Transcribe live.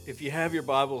If you have your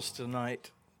Bibles tonight,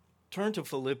 turn to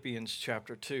Philippians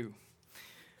chapter 2.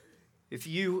 If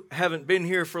you haven't been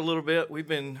here for a little bit, we've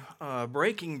been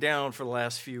breaking down for the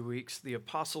last few weeks the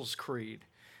Apostles' Creed.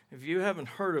 If you haven't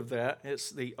heard of that, it's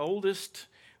the oldest,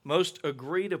 most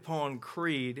agreed upon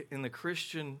creed in the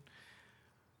Christian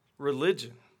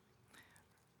religion.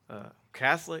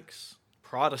 Catholics,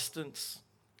 Protestants,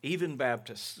 even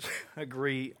Baptists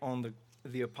agree on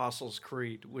the Apostles'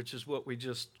 Creed, which is what we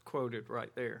just quoted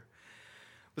right there.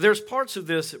 But there's parts of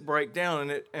this that break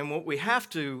down, and what we have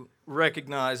to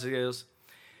recognize is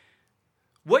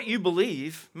what you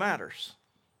believe matters,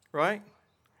 right?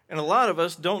 And a lot of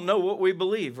us don't know what we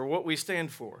believe or what we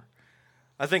stand for.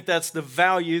 I think that's the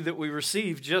value that we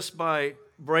receive just by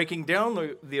breaking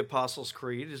down the Apostles'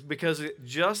 Creed, is because it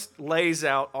just lays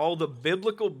out all the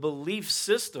biblical belief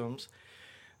systems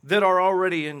that are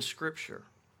already in Scripture.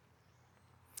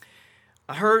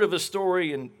 I heard of a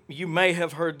story, and you may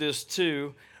have heard this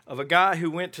too, of a guy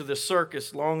who went to the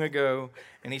circus long ago,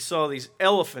 and he saw these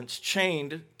elephants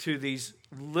chained to these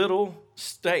little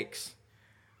stakes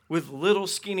with little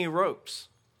skinny ropes.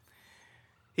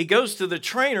 He goes to the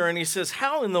trainer and he says,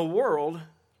 how in the world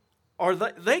are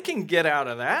they can get out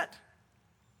of that?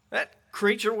 That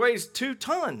creature weighs 2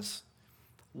 tons.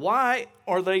 Why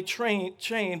are they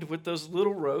chained with those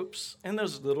little ropes and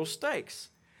those little stakes?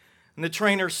 And the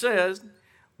trainer says,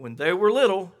 when they were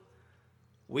little,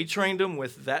 we trained them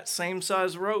with that same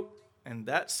size rope and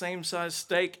that same size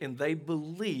stake, and they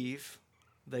believe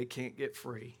they can't get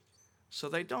free. So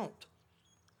they don't.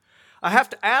 I have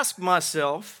to ask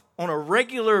myself on a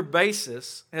regular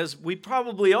basis, as we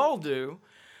probably all do,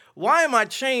 why am I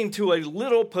chained to a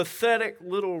little pathetic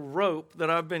little rope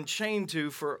that I've been chained to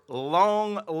for a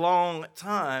long, long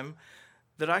time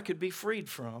that I could be freed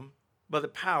from by the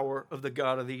power of the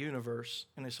God of the universe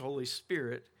and His Holy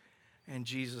Spirit and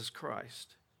Jesus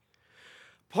Christ?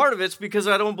 Part of it's because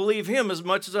I don't believe Him as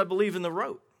much as I believe in the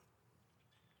rope.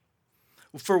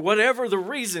 For whatever the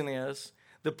reason is,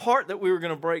 the part that we were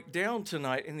going to break down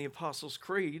tonight in the Apostles'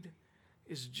 Creed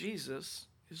is Jesus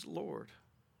is Lord.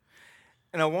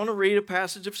 And I want to read a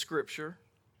passage of Scripture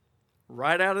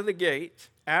right out of the gate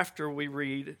after we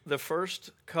read the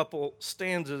first couple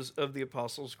stanzas of the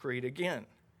Apostles' Creed again.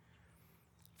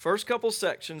 First couple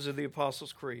sections of the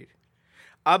Apostles' Creed.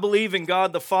 I believe in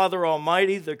God the Father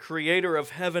Almighty, the creator of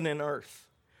heaven and earth,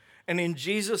 and in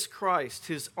Jesus Christ,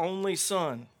 His only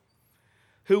Son,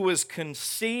 who was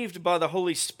conceived by the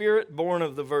Holy Spirit, born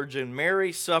of the Virgin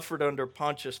Mary, suffered under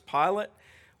Pontius Pilate,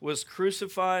 was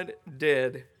crucified,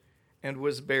 dead, and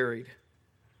was buried.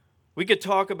 We could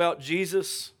talk about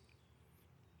Jesus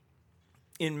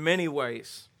in many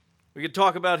ways. We could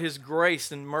talk about His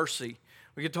grace and mercy.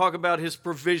 We could talk about His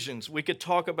provisions. We could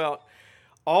talk about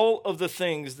all of the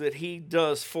things that He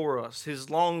does for us, His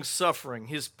long suffering,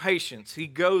 His patience. He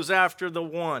goes after the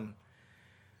one.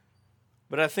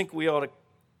 But I think we ought to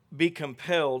be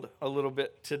compelled a little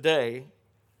bit today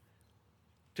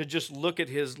to just look at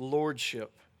His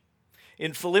lordship.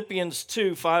 In Philippians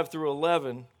 2, 5 through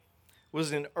 11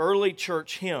 was an early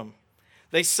church hymn.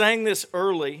 They sang this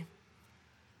early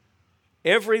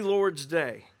every Lord's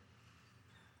Day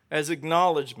as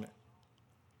acknowledgement.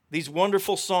 These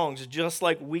wonderful songs, just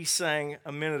like we sang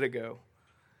a minute ago,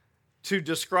 to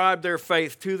describe their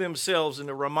faith to themselves and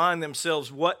to remind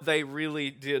themselves what they really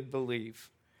did believe.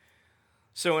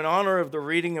 So in honor of the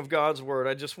reading of God's Word,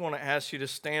 I just want to ask you to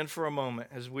stand for a moment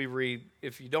as we read.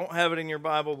 If you don't have it in your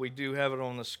Bible, we do have it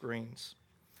on the screens.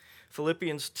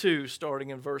 Philippians 2,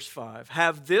 starting in verse 5.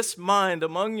 Have this mind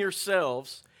among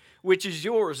yourselves, which is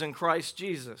yours in Christ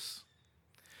Jesus,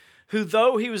 who,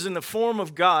 though He was in the form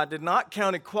of God, did not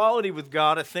count equality with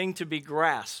God a thing to be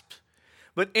grasped,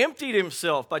 but emptied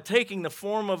Himself by taking the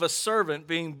form of a servant,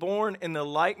 being born in the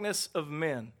likeness of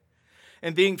men.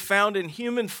 And being found in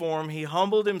human form, He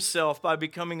humbled Himself by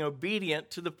becoming obedient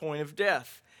to the point of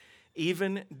death,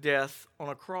 even death on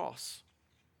a cross.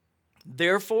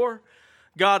 Therefore,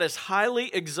 God has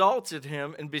highly exalted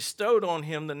Him and bestowed on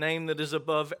Him the name that is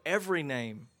above every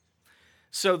name,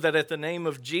 so that at the name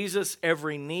of Jesus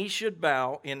every knee should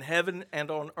bow in heaven and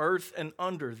on earth and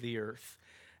under the earth,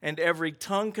 and every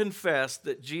tongue confess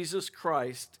that Jesus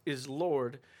Christ is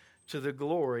Lord, to the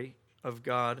glory of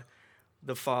God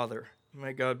the Father.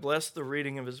 May God bless the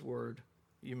reading of His Word.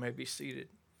 You may be seated.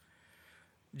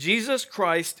 Jesus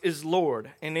Christ is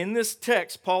Lord, and in this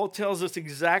text, Paul tells us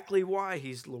exactly why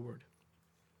He's Lord.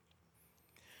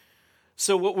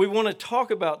 So what we want to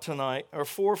talk about tonight are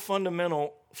 4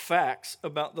 fundamental facts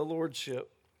about the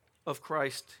lordship of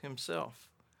Christ Himself.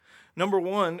 Number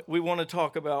 1, we want to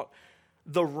talk about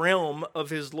the realm of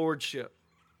His lordship.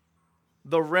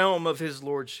 the realm of his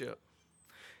lordship.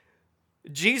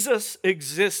 Jesus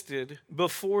existed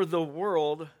before the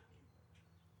world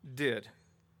did.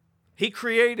 He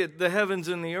created the heavens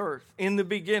and the earth in the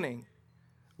beginning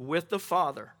with the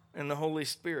Father and the Holy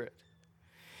Spirit.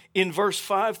 In verse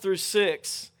 5 through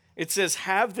 6, it says,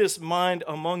 "Have this mind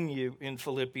among you," in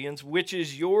Philippians, "which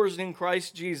is yours in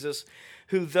Christ Jesus,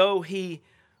 who though he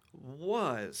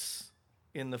was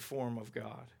in the form of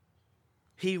God,"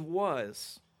 he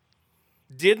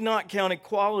did not count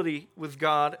equality with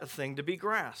God a thing to be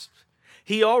grasped.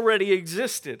 He already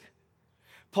existed.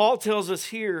 Paul tells us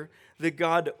here that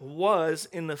God was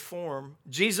in the form,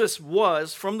 Jesus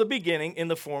was from the beginning in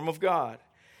the form of God.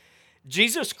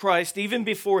 Jesus Christ, even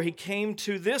before he came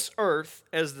to this earth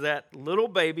as that little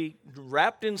baby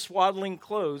wrapped in swaddling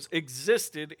clothes,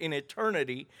 existed in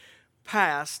eternity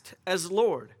past as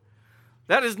Lord.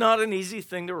 That is not an easy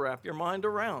thing to wrap your mind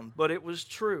around, but it was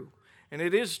true, and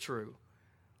it is true.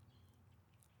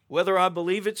 Whether I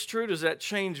believe it's true, does that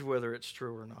change whether it's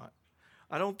true or not?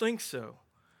 I don't think so.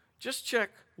 Just check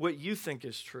what you think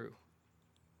is true,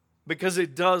 because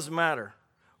it does matter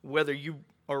whether you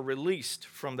are released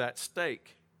from that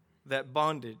stake, that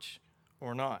bondage,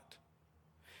 or not.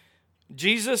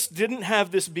 Jesus didn't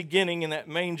have this beginning in that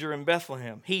manger in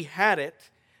Bethlehem. He had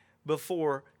it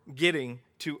before getting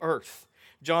to earth.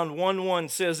 John 1:1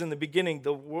 says, "In the beginning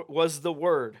was the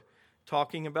Word,"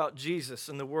 talking about Jesus,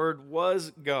 and the Word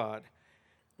was God,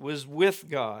 was with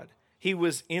God. He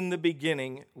was in the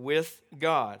beginning with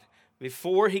God.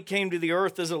 Before he came to the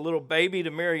earth as a little baby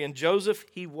to Mary and Joseph,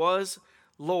 he was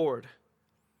Lord.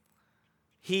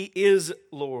 He is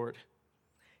Lord.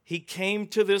 He came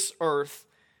to this earth.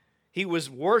 He was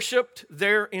worshiped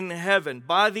there in heaven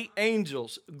by the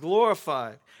angels,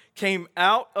 glorified, came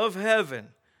out of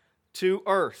heaven to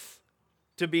earth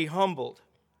to be humbled,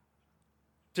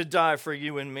 to die for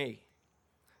you and me.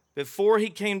 Before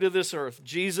he came to this earth,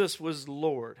 Jesus was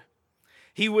Lord.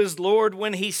 He was Lord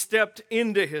when he stepped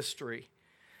into history.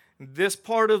 This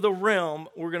part of the realm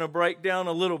we're going to break down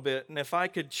a little bit. And if I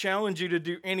could challenge you to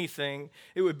do anything,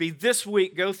 it would be this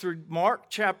week go through Mark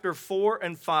chapter 4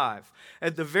 and 5.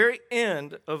 At the very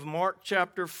end of Mark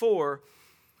chapter 4,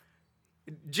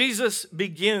 Jesus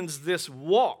begins this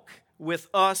walk with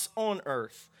us on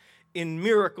earth in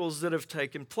miracles that have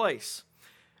taken place.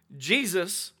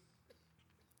 Jesus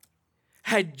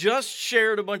had just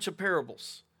shared a bunch of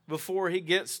parables before he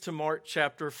gets to Mark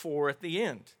chapter 4 at the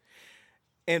end.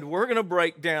 And we're going to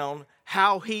break down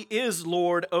how he is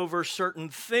Lord over certain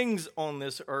things on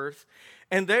this earth.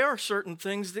 And they are certain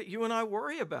things that you and I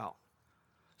worry about.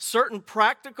 Certain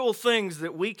practical things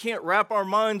that we can't wrap our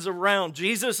minds around.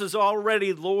 Jesus is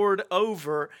already Lord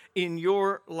over in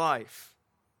your life.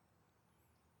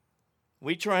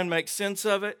 We try and make sense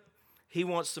of it. He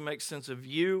wants to make sense of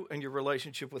you and your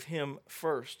relationship with him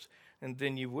first, and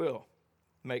then you will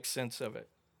make sense of it.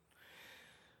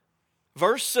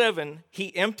 Verse 7,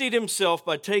 he emptied himself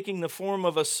by taking the form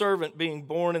of a servant, being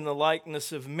born in the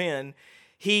likeness of men.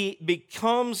 He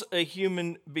becomes a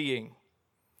human being.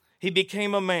 He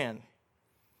became a man.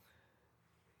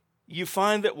 You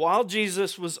find that while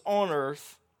Jesus was on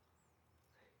earth,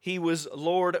 he was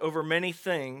Lord over many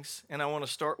things, and I want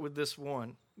to start with this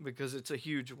one because it's a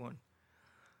huge one.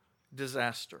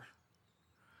 Disaster.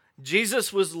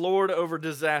 Jesus was Lord over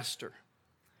disaster.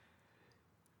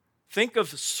 Think of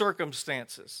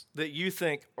circumstances that you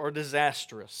think are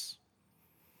disastrous.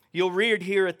 You'll read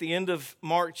here at the end of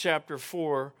Mark chapter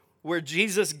 4 where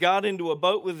Jesus got into a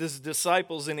boat with his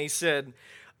disciples and he said,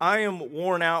 "I am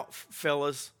worn out,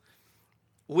 fellas.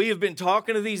 We have been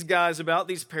talking to these guys about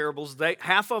these parables.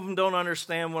 Half of them don't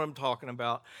understand what I'm talking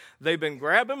about. They've been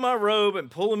grabbing my robe and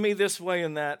pulling me this way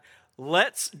and that.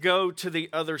 Let's go to the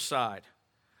other side."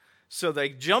 So they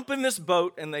jump in this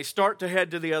boat and they start to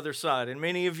head to the other side. And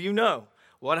many of you know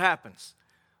what happens.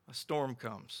 A storm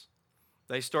comes.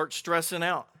 They start stressing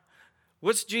out.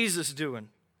 What's Jesus doing?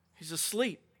 He's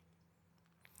asleep.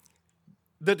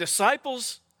 The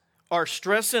disciples are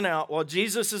stressing out while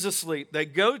Jesus is asleep. They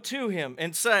go to him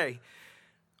and say,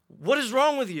 "What is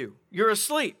wrong with you? You're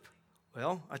asleep."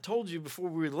 "Well, I told you before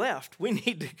we left, we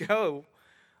need to go.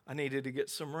 I needed to get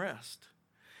some rest."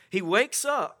 He wakes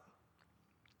up.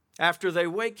 After they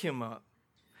wake him up,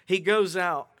 he goes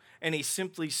out and he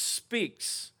simply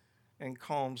speaks and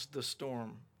calms the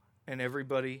storm, and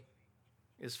everybody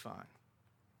is fine.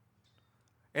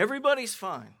 Everybody's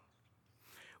fine.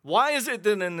 Why is it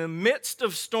that in the midst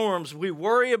of storms, we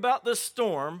worry about the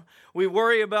storm, we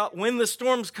worry about when the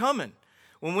storm's coming?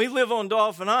 When we live on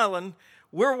Dolphin Island,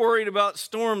 we're worried about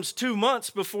storms 2 months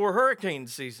before hurricane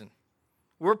season.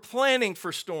 We're planning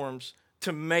for storms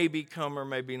to maybe come or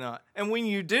maybe not. And when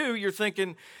you do, you're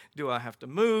thinking, do I have to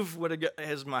move?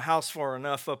 Is my house far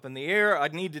enough up in the air? I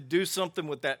need to do something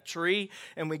with that tree.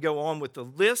 And we go on with the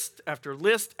list after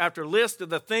list after list of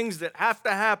the things that have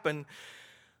to happen.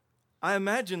 I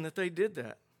imagine that they did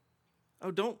that.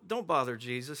 Oh, don't bother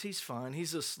Jesus. He's fine.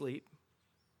 He's asleep.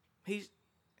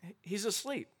 He's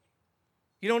asleep.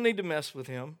 You don't need to mess with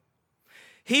him.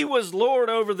 He was Lord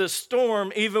over the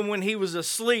storm even when he was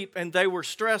asleep and they were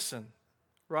stressing,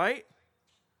 right?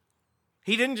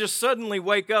 He didn't just suddenly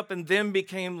wake up and then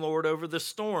became Lord over the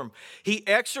storm. He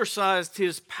exercised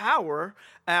his power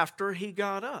after he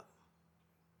got up.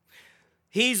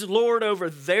 He's Lord over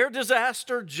their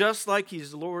disaster just like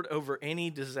he's Lord over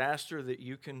any disaster that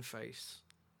you can face.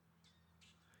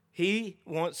 He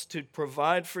wants to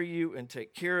provide for you and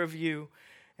take care of you.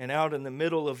 And out in the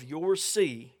middle of your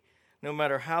sea, no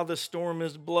matter how the storm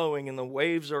is blowing and the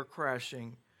waves are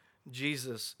crashing,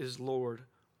 Jesus is Lord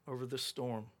over the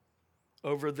storm,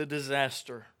 over the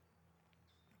disaster.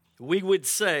 We would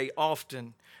say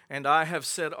often, and I have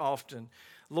said often,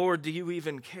 Lord, do you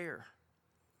even care?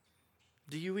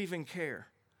 Do you even care?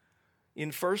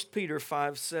 In 1 Peter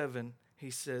 5:7,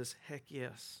 he says, heck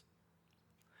yes.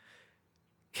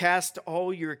 Cast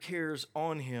all your cares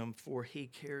on him, for he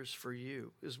cares for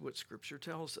you, is what Scripture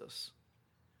tells us.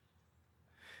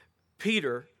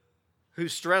 Peter,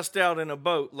 who's stressed out in a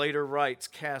boat, later writes,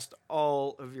 cast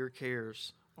all of your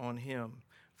cares on him,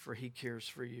 for he cares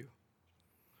for you.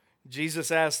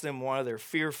 Jesus asks them why they're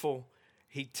fearful.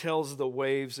 He tells the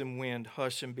waves and wind,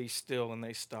 hush and be still, and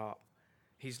they stop.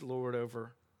 He's Lord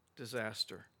over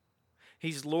disaster.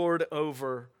 He's Lord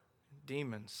over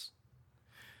demons.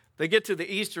 They get to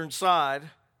the eastern side.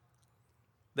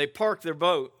 They park their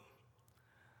boat.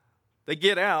 They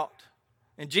get out,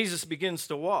 and Jesus begins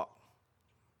to walk.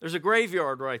 There's a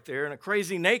graveyard right there, and a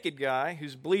crazy naked guy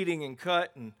who's bleeding and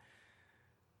cut and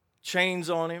chains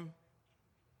on him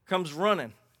comes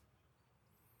running.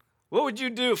 What would you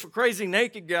do if a crazy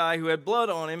naked guy who had blood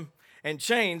on him and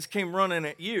chains came running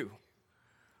at you?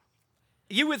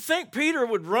 You would think Peter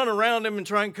would run around him and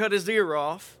try and cut his ear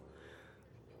off.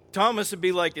 Thomas would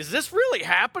be like, is this really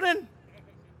happening?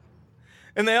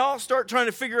 And they all start trying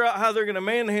to figure out how they're going to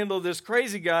manhandle this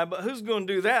crazy guy, but who's going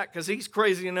to do that? Because he's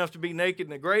crazy enough to be naked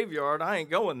in a graveyard. I ain't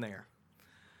going there.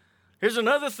 Here's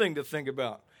another thing to think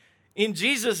about. In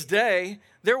Jesus' day,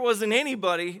 there wasn't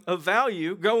anybody of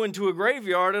value going to a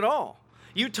graveyard at all.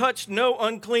 You touched no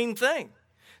unclean thing.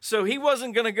 So he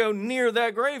wasn't going to go near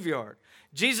that graveyard.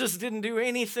 Jesus didn't do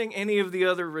anything any of the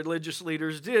other religious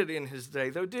leaders did in his day,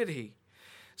 though, did he?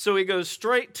 So he goes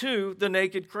straight to the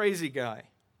naked crazy guy,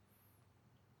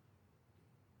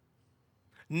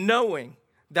 knowing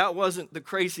that wasn't the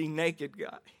crazy naked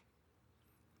guy.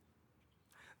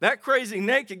 That crazy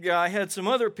naked guy had some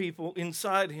other people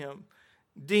inside him,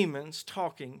 demons,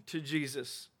 talking to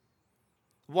Jesus.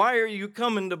 Why are you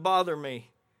coming to bother me?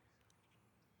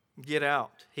 Get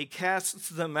out. He casts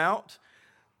them out.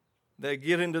 They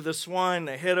get into the swine,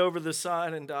 they head over the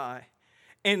side and die.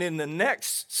 And in the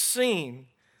next scene,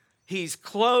 he's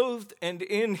clothed and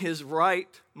in his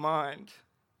right mind.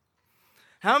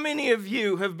 How many of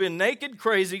you have been naked,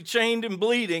 crazy, chained, and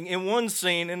bleeding in one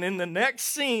scene, and in the next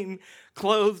scene,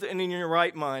 clothed and in your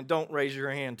right mind? Don't raise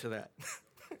your hand to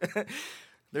that.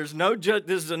 This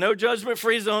is a no judgment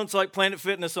free zone. It's like Planet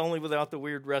Fitness, only without the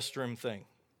weird restroom thing.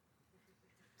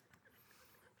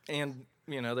 And,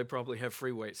 they probably have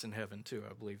free weights in heaven too.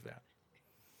 I believe that.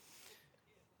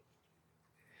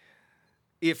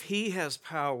 If he has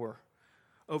power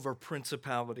over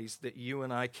principalities that you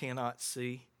and I cannot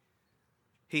see,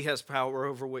 he has power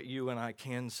over what you and I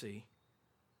can see.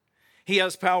 He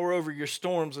has power over your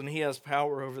storms, and he has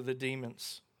power over the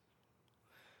demons.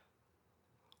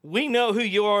 We know who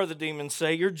you are, the demons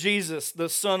say. You're Jesus, the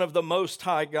Son of the Most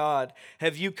High God.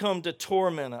 Have you come to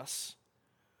torment us?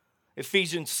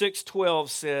 Ephesians 6:12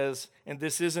 says, and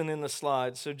this isn't in the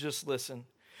slides, so just listen.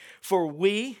 For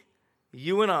we,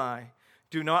 you and I,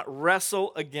 do not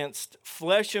wrestle against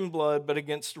flesh and blood, but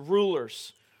against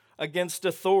rulers, against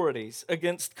authorities,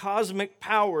 against cosmic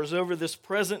powers over this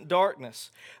present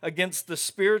darkness, against the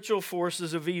spiritual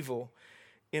forces of evil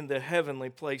in the heavenly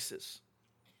places.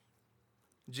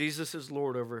 Jesus is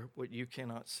Lord over what you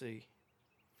cannot see.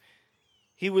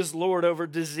 He was Lord over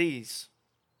disease.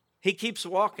 He keeps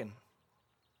walking.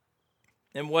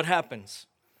 And what happens?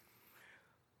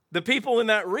 The people in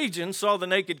that region saw the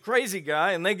naked crazy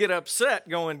guy, and they get upset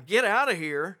going, get out of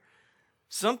here.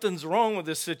 Something's wrong with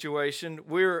this situation.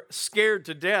 We're scared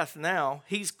to death now.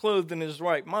 He's clothed in his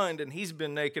right mind, and he's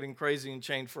been naked and crazy and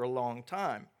chained for a long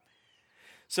time.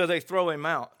 So they throw him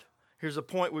out. Here's a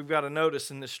point we've got to notice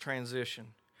in this transition.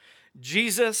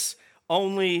 Jesus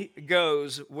only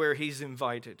goes where he's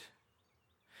invited.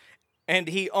 And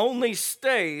he only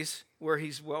stays where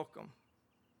he's welcome.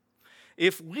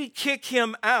 If we kick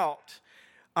him out,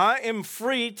 I am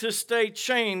free to stay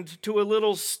chained to a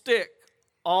little stick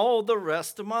all the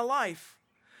rest of my life.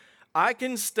 I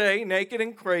can stay naked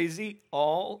and crazy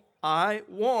all I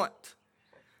want.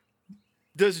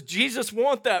 Does Jesus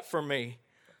want that for me?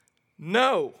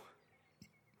 No.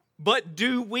 But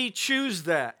do we choose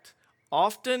that?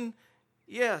 Often,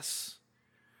 yes.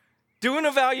 Do an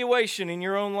evaluation in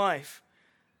your own life.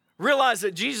 Realize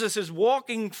that Jesus is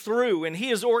walking through and he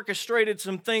has orchestrated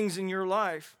some things in your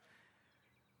life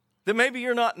that maybe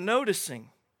you're not noticing,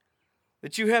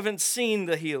 that you haven't seen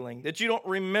the healing, that you don't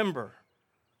remember.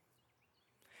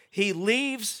 He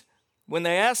leaves when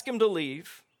they ask him to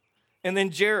leave, and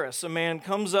then Jairus, a man,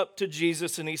 comes up to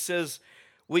Jesus and he says,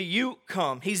 will you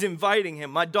come? He's inviting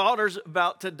him. My daughter's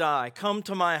about to die. Come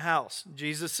to my house.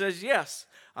 Jesus says, yes,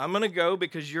 I'm going to go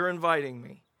because you're inviting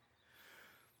me.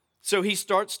 So he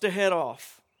starts to head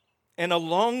off. And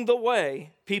along the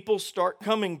way, people start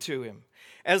coming to him.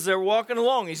 As they're walking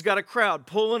along, he's got a crowd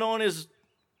pulling on his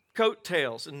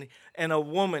coattails, and a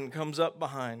woman comes up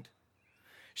behind.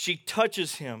 She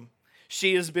touches him.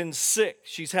 She has been sick.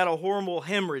 She's had a horrible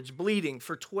hemorrhage, bleeding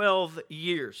for 12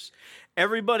 years.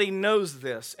 Everybody knows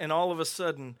this, and all of a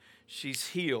sudden, she's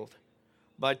healed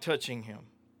by touching him.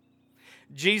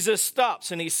 Jesus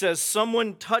stops and he says,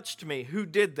 someone touched me. Who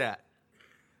did that?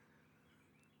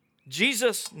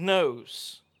 Jesus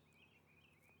knows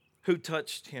who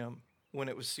touched him when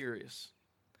it was serious.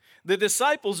 The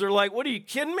disciples are like, what, are you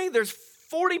kidding me? There's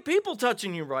 40 people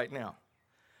touching you right now.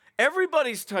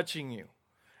 Everybody's touching you.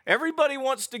 Everybody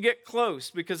wants to get close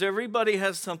because everybody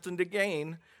has something to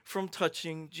gain from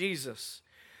touching Jesus.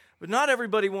 But not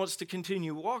everybody wants to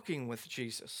continue walking with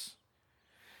Jesus.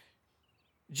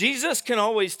 Jesus can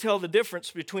always tell the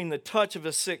difference between the touch of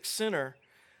a sick sinner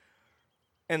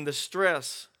and the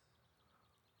stress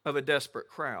of a desperate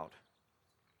crowd.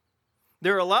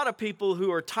 There are a lot of people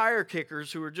who are tire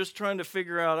kickers who are just trying to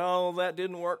figure out, oh, that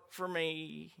didn't work for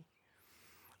me.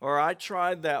 Or I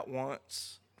tried that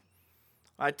once.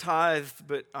 I tithed,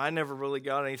 but I never really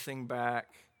got anything back.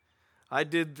 I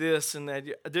did this and that.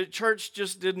 The church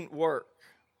just didn't work.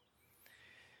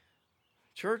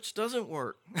 Church doesn't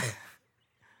work.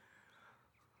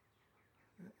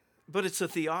 But it's a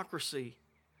theocracy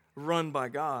run by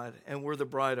God, and we're the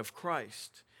bride of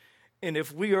Christ. And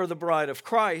if we are the bride of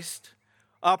Christ,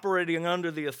 operating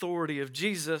under the authority of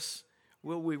Jesus,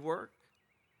 will we work?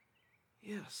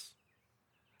 Yes.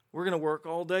 We're going to work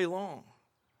all day long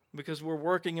because we're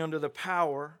working under the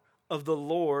power of the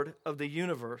Lord of the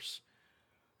universe,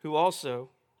 who also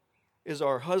is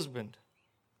our husband,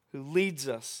 who leads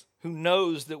us, who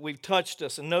knows that we've touched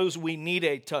us and knows we need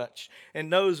a touch and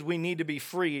knows we need to be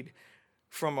freed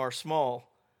from our small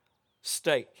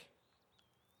stake.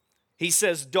 He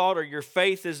says, daughter, your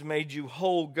faith has made you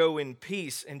whole. Go in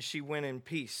peace. And she went in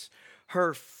peace.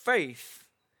 Her faith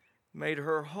made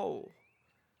her whole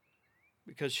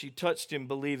because she touched him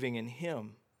believing in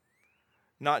him,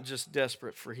 not just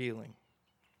desperate for healing,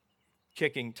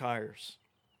 kicking tires.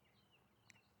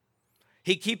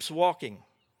 He keeps walking,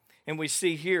 and we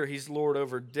see here he's Lord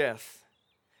over death.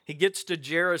 He gets to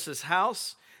Jairus'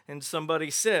 house, and somebody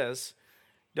says,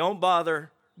 don't bother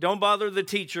the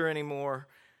teacher anymore.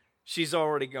 She's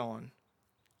already gone.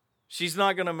 She's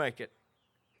not going to make it.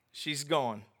 She's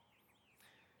gone.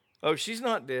 Oh, she's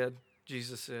not dead,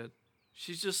 Jesus said.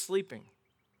 She's just sleeping.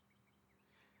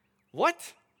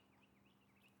 What?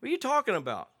 What are you talking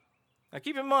about? Now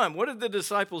keep in mind, what did the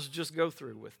disciples just go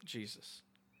through with Jesus?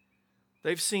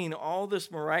 They've seen all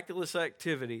this miraculous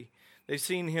activity. They've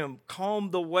seen him calm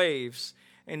the waves,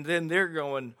 and then they're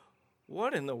going,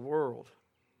 what in the world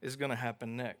is going to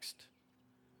happen next?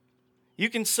 You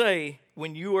can say,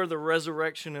 when you are the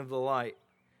resurrection of the light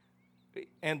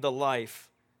and the life,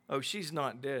 oh, she's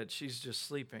not dead, she's just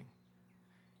sleeping.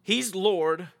 He's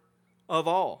Lord of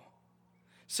all.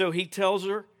 So he tells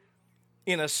her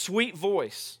in a sweet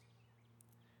voice,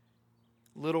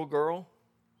 little girl,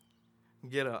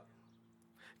 get up.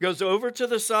 Goes over to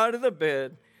the side of the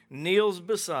bed, kneels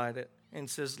beside it, and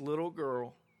says, little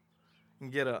girl,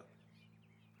 get up.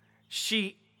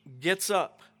 She gets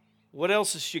up. What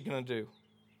else is she going to do?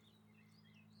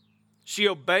 She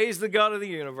obeys the God of the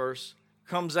universe,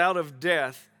 comes out of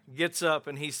death, gets up,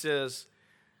 and he says,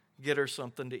 get her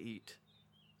something to eat.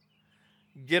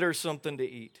 Get her something to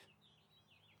eat.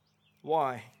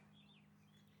 Why?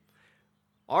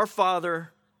 Our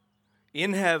Father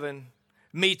in heaven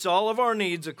meets all of our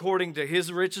needs according to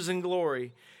his riches and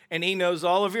glory, And he knows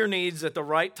all of your needs at the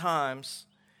right times.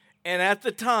 And at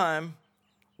the time,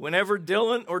 whenever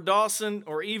Dylan or Dawson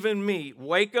or even me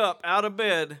wake up out of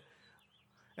bed,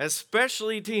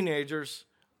 especially teenagers,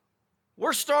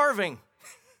 we're starving.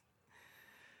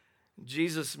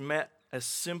 Jesus met a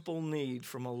simple need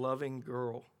from a loving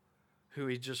girl who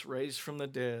he just raised from the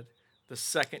dead the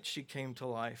second she came to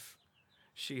life.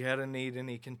 She had a need, and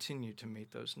he continued to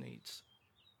meet those needs.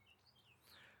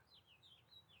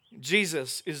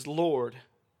 Jesus is Lord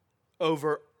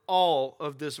over all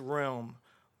of this realm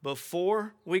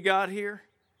before we got here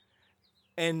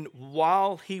and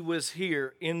while he was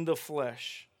here in the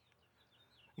flesh.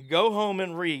 Go home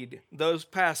and read those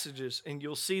passages, and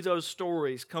you'll see those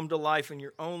stories come to life in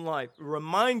your own life.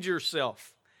 Remind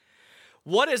yourself,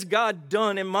 what has God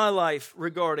done in my life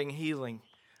regarding healing?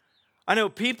 I know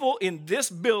people in this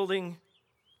building,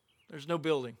 there's no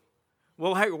building.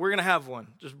 Well, hey, we're going to have one.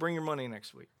 Just bring your money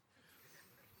next week.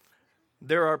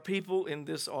 There are people in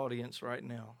this audience right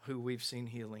now who we've seen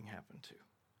healing happen to.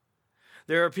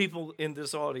 There are people in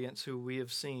this audience who we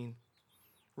have seen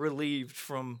relieved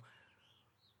from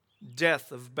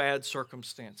death of bad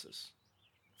circumstances,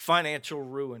 financial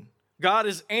ruin. God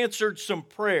has answered some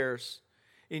prayers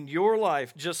in your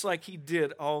life just like he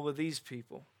did all of these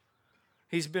people.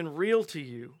 He's been real to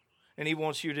you, and he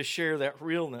wants you to share that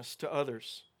realness to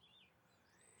others.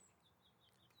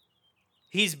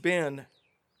 He's been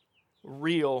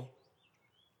real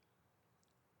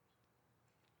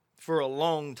for a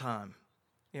long time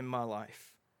in my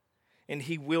life, and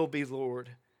he will be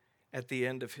Lord at the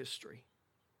end of history.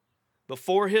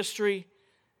 Before history,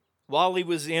 while he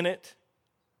was in it,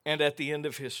 and at the end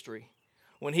of history.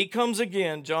 When he comes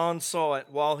again, John saw it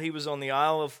while he was on the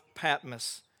Isle of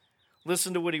Patmos.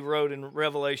 Listen to what he wrote in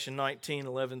Revelation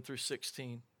 19:11 through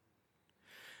 16.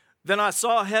 Then I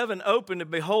saw heaven open,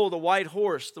 and behold, a white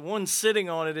horse. The one sitting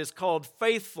on it is called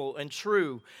Faithful and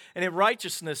True, and in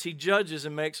righteousness he judges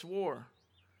and makes war.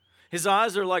 His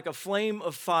eyes are like a flame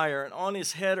of fire, and on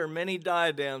his head are many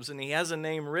diadems, and he has a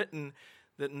name written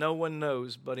that no one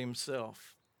knows but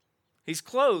himself. He's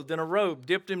clothed in a robe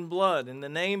dipped in blood, and the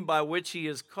name by which he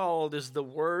is called is the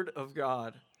Word of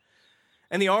God.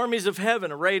 And the armies of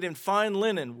heaven, arrayed in fine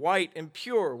linen, white and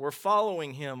pure, were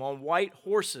following him on white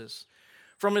horses.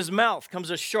 From his mouth comes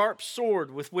a sharp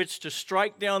sword with which to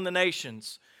strike down the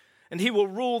nations, and he will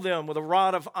rule them with a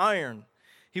rod of iron.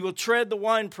 He will tread the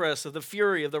winepress of the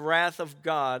fury of the wrath of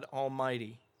God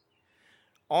Almighty.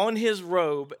 On his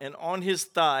robe and on his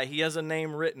thigh he has a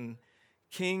name written,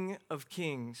 King of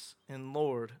Kings and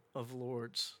Lord of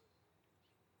Lords.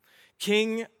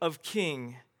 King of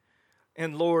Kings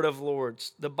and Lord of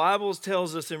Lords. The Bible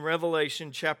tells us in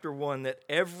Revelation chapter 1 that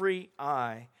every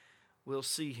eye will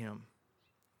see him.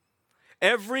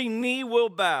 Every knee will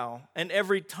bow and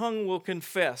every tongue will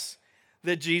confess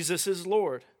that Jesus is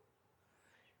Lord.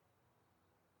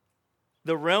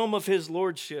 The realm of his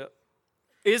lordship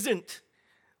isn't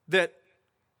that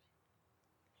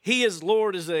he is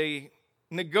Lord as a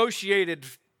negotiated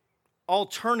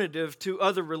alternative to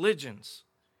other religions.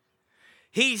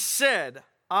 He said,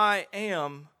 I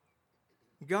am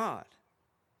God.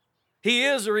 He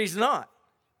is or he's not.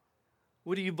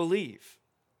 What do you believe?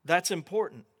 That's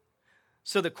important.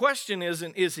 So the question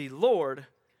isn't, is he Lord?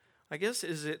 I guess,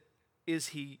 is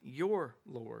he your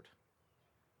Lord?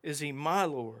 Is he my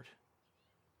Lord?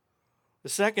 The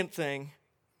second thing,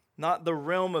 not the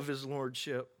realm of his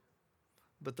lordship,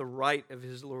 but the right of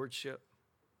his lordship.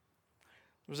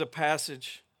 There's a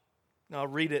passage, and I'll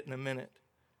read it in a minute,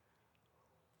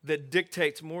 that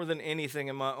dictates more than anything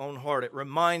in my own heart. It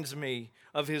reminds me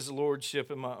of his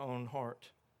lordship in my own heart.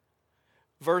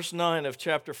 Verse 9 of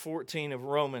chapter 14 of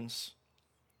Romans,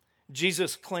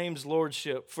 Jesus claims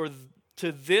lordship. For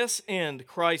to this end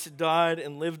Christ died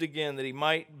and lived again, that he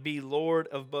might be Lord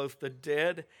of both the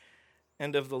dead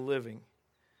and of the living.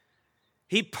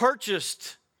 He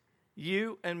purchased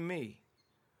you and me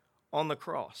on the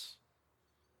cross.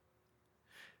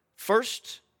 1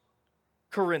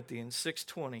 Corinthians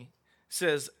 6:20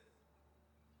 says,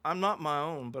 I'm not my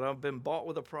own, but I've been bought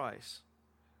with a price.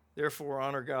 Therefore,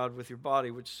 honor God with your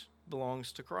body, which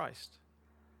belongs to Christ.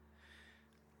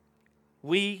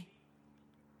 He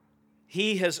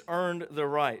has earned the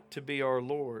right to be our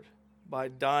Lord by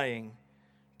dying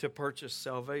to purchase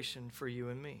salvation for you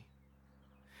and me.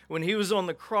 When he was on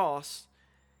the cross,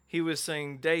 he was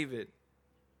saying, David,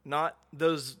 not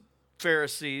those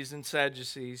Pharisees and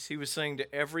Sadducees. He was saying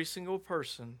to every single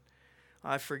person,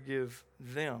 I forgive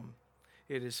them.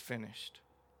 It is finished.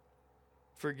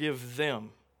 Forgive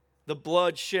them. The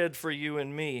blood shed for you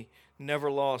and me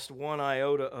never lost one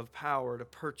iota of power to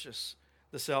purchase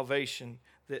the salvation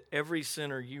that every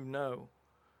sinner you know,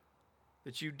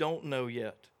 that you don't know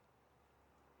yet,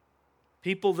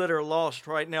 people that are lost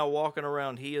right now walking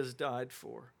around, he has died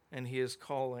for, and he is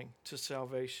calling to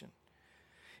salvation.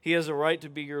 He has a right to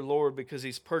be your Lord because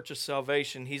he's purchased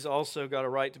salvation. He's also got a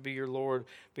right to be your Lord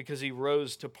because he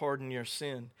rose to pardon your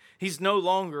sin. He's no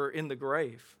longer in the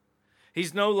grave.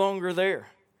 He's no longer there.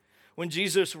 When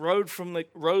Jesus rose from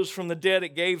the dead,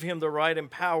 it gave him the right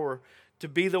and power to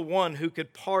be the one who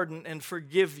could pardon and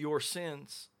forgive your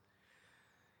sins.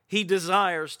 He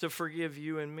desires to forgive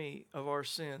you and me of our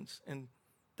sins, and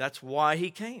that's why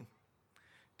he came,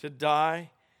 to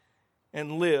die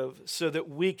and live so that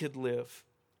we could live.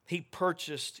 He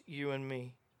purchased you and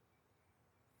me.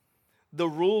 The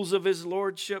rules of his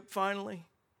lordship, finally,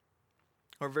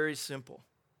 are very simple.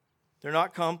 They're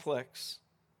not complex.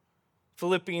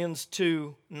 Philippians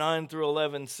 2, 9 through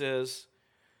 11 says,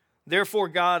 "Therefore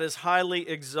God has highly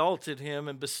exalted him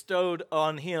and bestowed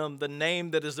on him the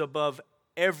name that is above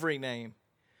every name,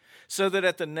 so that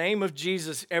at the name of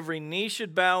Jesus every knee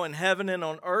should bow in heaven and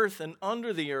on earth and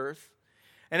under the earth,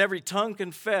 and every tongue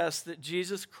confess that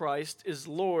Jesus Christ is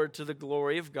Lord, to the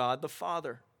glory of God the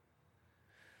Father."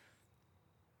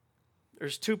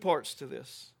 There's two parts to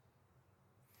this.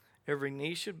 Every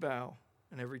knee should bow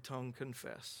and every tongue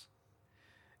confess.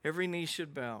 Every knee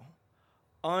should bow.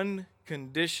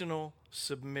 Unconditional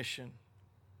submission.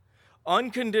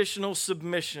 Unconditional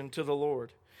submission to the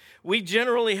Lord. We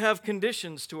generally have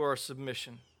conditions to our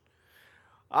submission.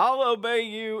 I'll obey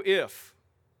you if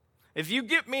you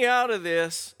get me out of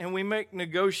this, and we make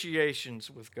negotiations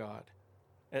with God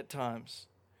at times.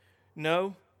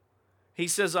 No, he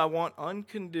says, I want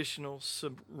unconditional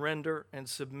surrender and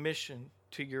submission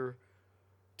to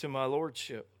my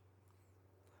lordship.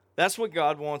 That's what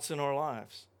God wants in our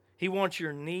lives. He wants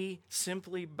your knee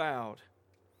simply bowed.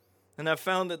 And I've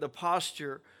found that the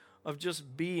posture of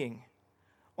just being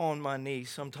on my knee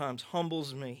sometimes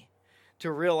humbles me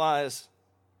to realize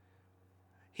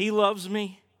he loves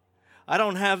me. I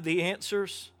don't have the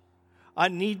answers. I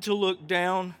need to look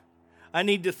down. I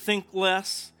need to think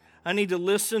less. I need to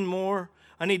listen more.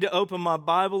 I need to open my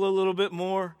Bible a little bit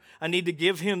more. I need to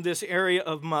give him this area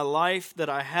of my life that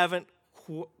I haven't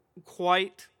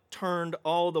quite turned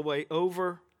all the way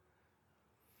over.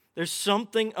 There's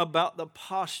something about the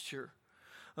posture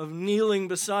of kneeling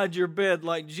beside your bed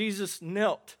like Jesus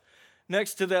knelt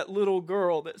next to that little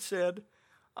girl that said,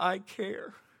 I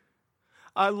care.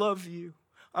 I love you.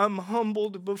 I'm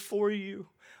humbled before you.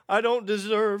 I don't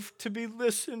deserve to be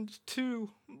listened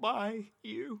to by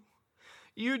you.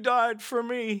 You died for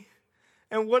me.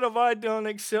 And what have I done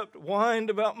except whined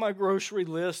about my grocery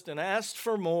list and asked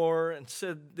for more and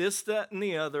said this, that, and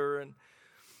the other? And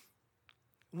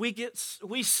we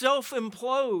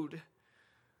self-implode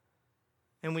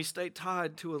and we stay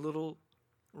tied to a little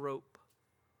rope.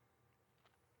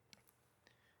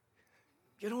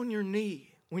 Get on your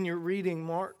knee when you're reading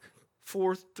Mark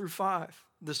 4 through 5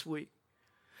 this week.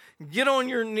 Get on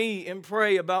your knee and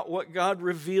pray about what God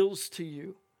reveals to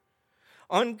you.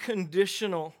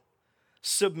 Unconditional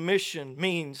submission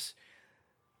means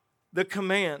the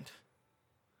command.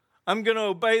 I'm going to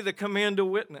obey the command to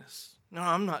witness. No,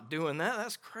 I'm not doing that.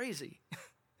 That's crazy.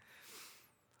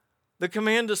 The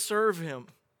command to serve him.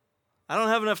 I don't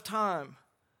have enough time.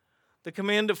 The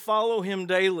command to follow him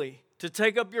daily, to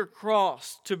take up your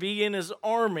cross, to be in his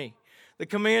army. The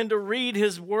command to read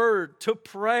his word, to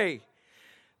pray.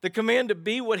 The command to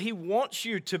be what he wants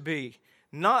you to be,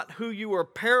 not who you are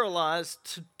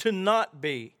paralyzed to not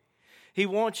be. He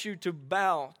wants you to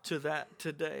bow to that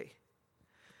today.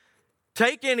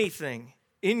 Take anything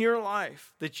in your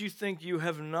life that you think you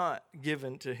have not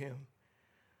given to him.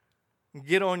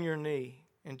 Get on your knee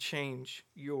and change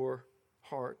your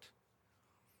heart.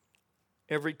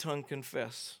 Every tongue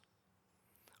confess.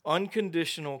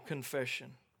 Unconditional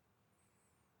confession.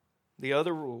 The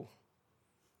other rule.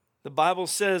 The Bible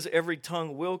says every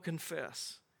tongue will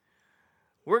confess.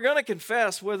 We're going to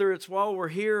confess whether it's while we're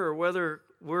here or whether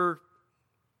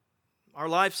our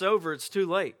life's over, it's too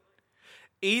late.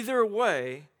 Either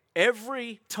way,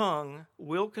 every tongue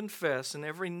will confess and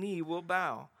every knee will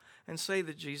bow and say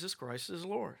that Jesus Christ is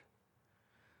Lord.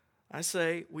 I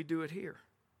say we do it here.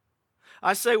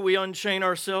 I say we unchain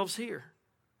ourselves here.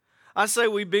 I say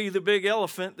we be the big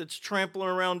elephant that's trampling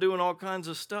around doing all kinds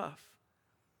of stuff,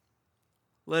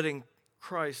 letting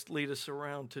Christ lead us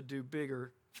around to do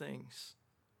bigger things,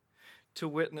 to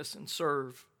witness and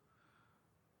serve,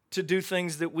 to do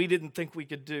things that we didn't think we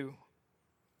could do.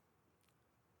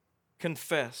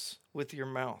 Confess with your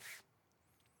mouth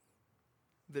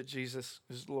that Jesus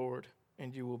is Lord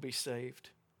and you will be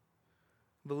saved.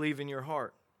 Believe in your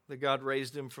heart that God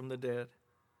raised him from the dead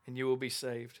and you will be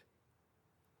saved.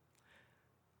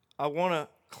 I want to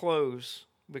close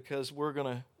because we're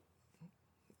going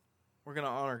to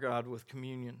honor God with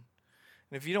communion.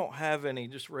 And if you don't have any,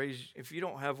 if you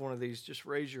don't have one of these, just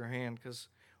raise your hand, because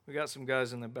we got some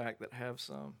guys in the back that have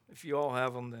some. If you all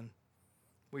have them, then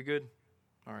we good?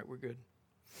 All right, we're good.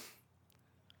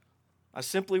 I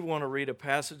simply want to read a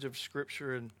passage of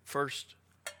Scripture in 1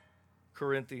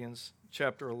 Corinthians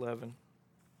chapter 11.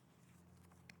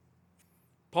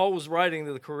 Paul was writing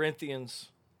to the Corinthians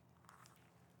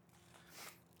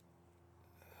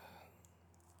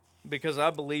because I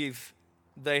believe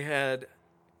they had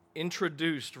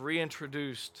reintroduced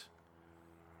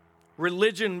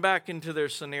religion back into their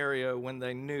scenario when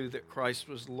they knew that Christ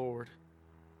was Lord.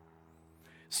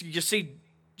 So you see,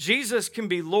 Jesus can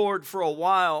be Lord for a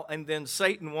while, and then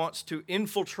Satan wants to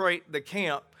infiltrate the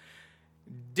camp,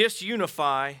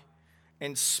 disunify,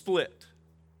 and split.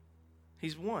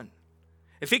 He's one.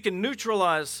 If he can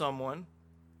neutralize someone,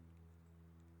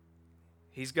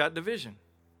 he's got division,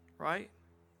 right?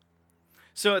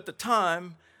 So at the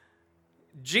time,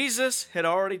 Jesus had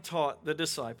already taught the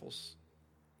disciples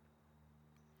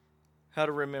how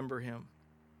to remember him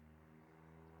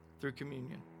through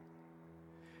communion.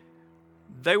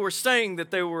 They were saying that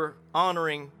they were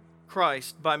honoring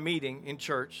Christ by meeting in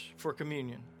church for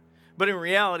communion. But in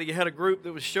reality, you had a group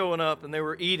that was showing up and they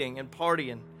were eating and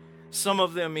partying. Some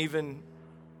of them even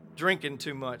drinking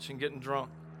too much and getting drunk.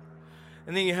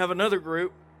 And then you have another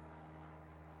group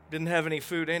didn't have any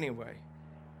food anyway.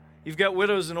 You've got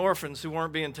widows and orphans who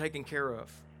weren't being taken care of.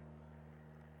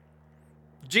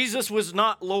 Jesus was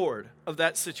not Lord of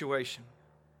that situation.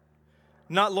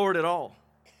 Not Lord at all.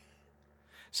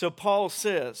 So Paul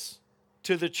says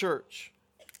to the church,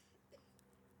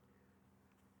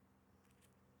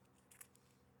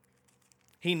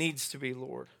 he needs to be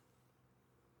Lord.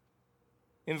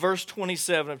 In verse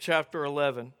 27 of chapter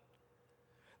 11,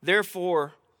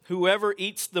 therefore, whoever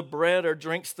eats the bread or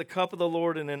drinks the cup of the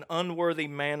Lord in an unworthy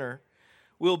manner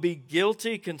will be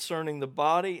guilty concerning the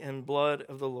body and blood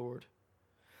of the Lord.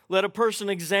 Let a person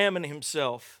examine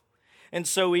himself, and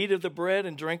so eat of the bread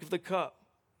and drink of the cup.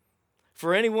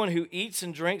 For anyone who eats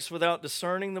and drinks without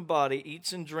discerning the body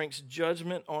eats and drinks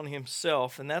judgment on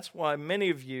himself, and that's why many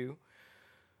of you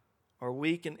are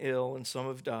weak and ill, and some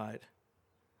have died.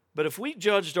 But if we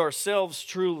judged ourselves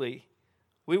truly,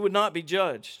 we would not be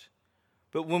judged.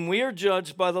 But when we are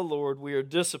judged by the Lord, we are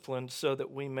disciplined so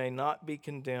that we may not be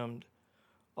condemned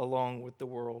along with the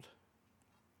world.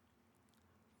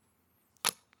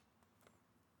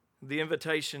 The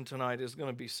invitation tonight is going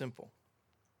to be simple.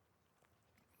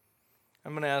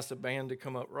 I'm going to ask the band to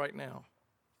come up right now.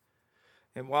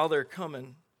 And while they're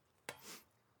coming,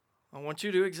 I want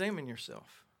you to examine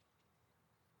yourself.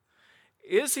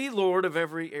 Is he Lord of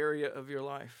every area of your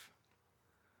life?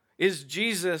 Is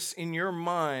Jesus in your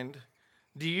mind?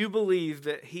 Do you believe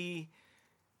that he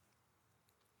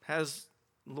has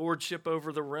lordship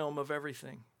over the realm of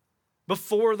everything?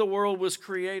 Before the world was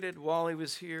created, while he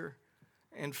was here,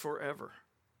 and forever.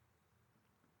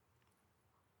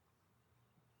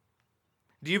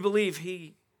 Do you believe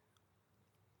he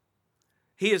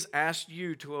has asked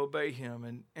you to obey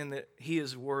him and that he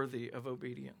is worthy of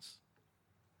obedience?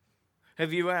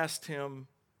 Have you asked him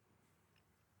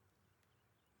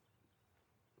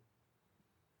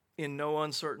in no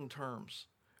uncertain terms,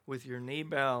 with your knee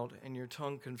bowed and your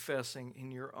tongue confessing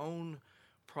in your own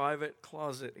private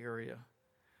closet area,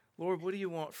 Lord, what do you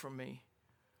want from me?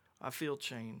 I feel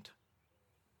chained.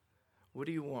 What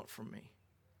do you want from me?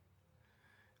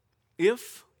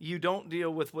 If you don't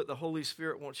deal with what the Holy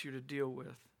Spirit wants you to deal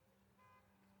with,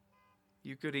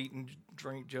 you could eat and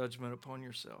drink judgment upon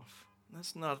yourself.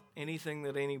 That's not anything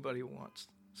that anybody wants.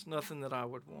 It's nothing that I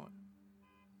would want.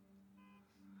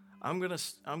 I'm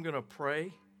gonna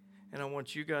pray, and I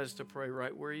want you guys to pray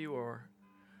right where you are.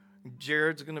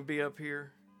 Jared's going to be up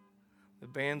here. The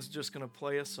band's just going to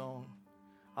play a song.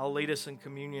 I'll lead us in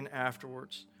communion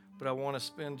afterwards, but I want to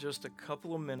spend just a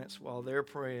couple of minutes while they're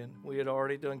praying. We had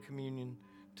already done communion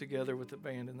together with the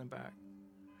band in the back.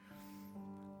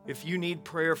 If you need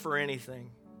prayer for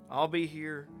anything, I'll be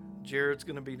here. Jared's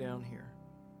going to be down here.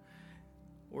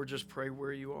 Or just pray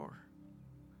where you are.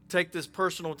 Take this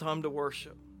personal time to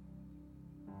worship.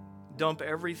 Dump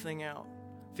everything out.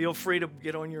 Feel free to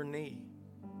get on your knee.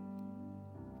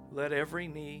 Let every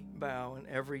knee bow and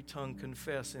every tongue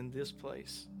confess in this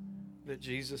place that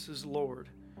Jesus is Lord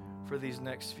for these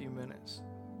next few minutes.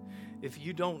 If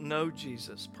you don't know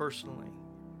Jesus personally,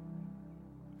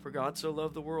 for God so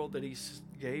loved the world that he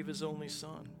gave his only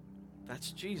son,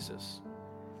 that's Jesus,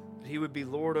 that he would be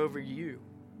Lord over you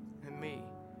and me.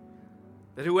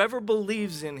 that whoever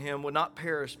believes in him will not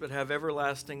perish but have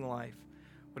everlasting life.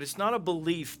 But it's not a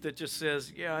belief that just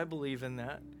says, yeah, I believe in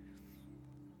that.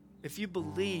 If you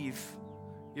believe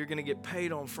you're going to get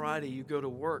paid on Friday, you go to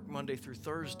work Monday through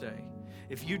Thursday.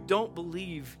 If you don't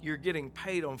believe you're getting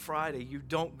paid on Friday, you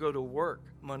don't go to work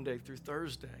Monday through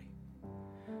Thursday.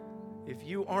 If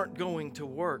you aren't going to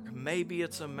work, maybe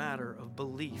it's a matter of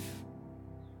belief.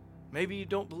 Maybe you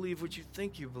don't believe what you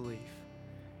think you believe.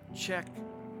 Check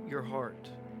your heart.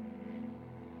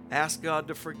 Ask God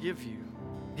to forgive you.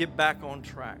 Get back on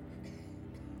track.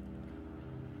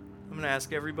 I'm going to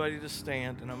ask everybody to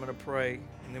stand, and I'm going to pray,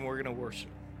 and then we're going to worship.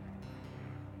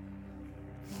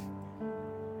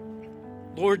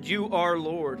 Lord, you are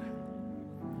Lord.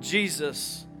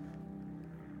 Jesus,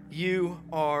 you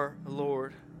are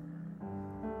Lord.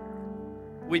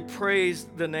 We praise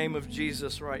the name of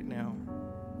Jesus right now.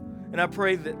 And I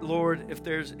pray that, Lord, if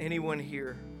there's anyone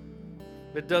here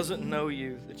that doesn't know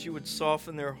you, that you would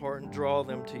soften their heart and draw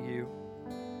them to you.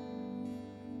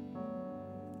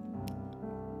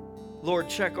 Lord,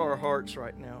 check our hearts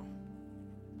right now.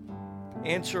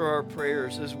 Answer our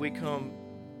prayers as we come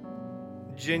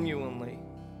genuinely,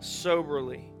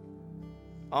 soberly,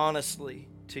 honestly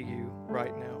to you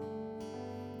right now.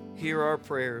 Hear our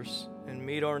prayers and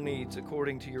meet our needs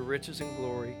according to your riches and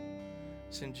glory.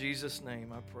 It's in Jesus'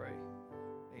 name I pray.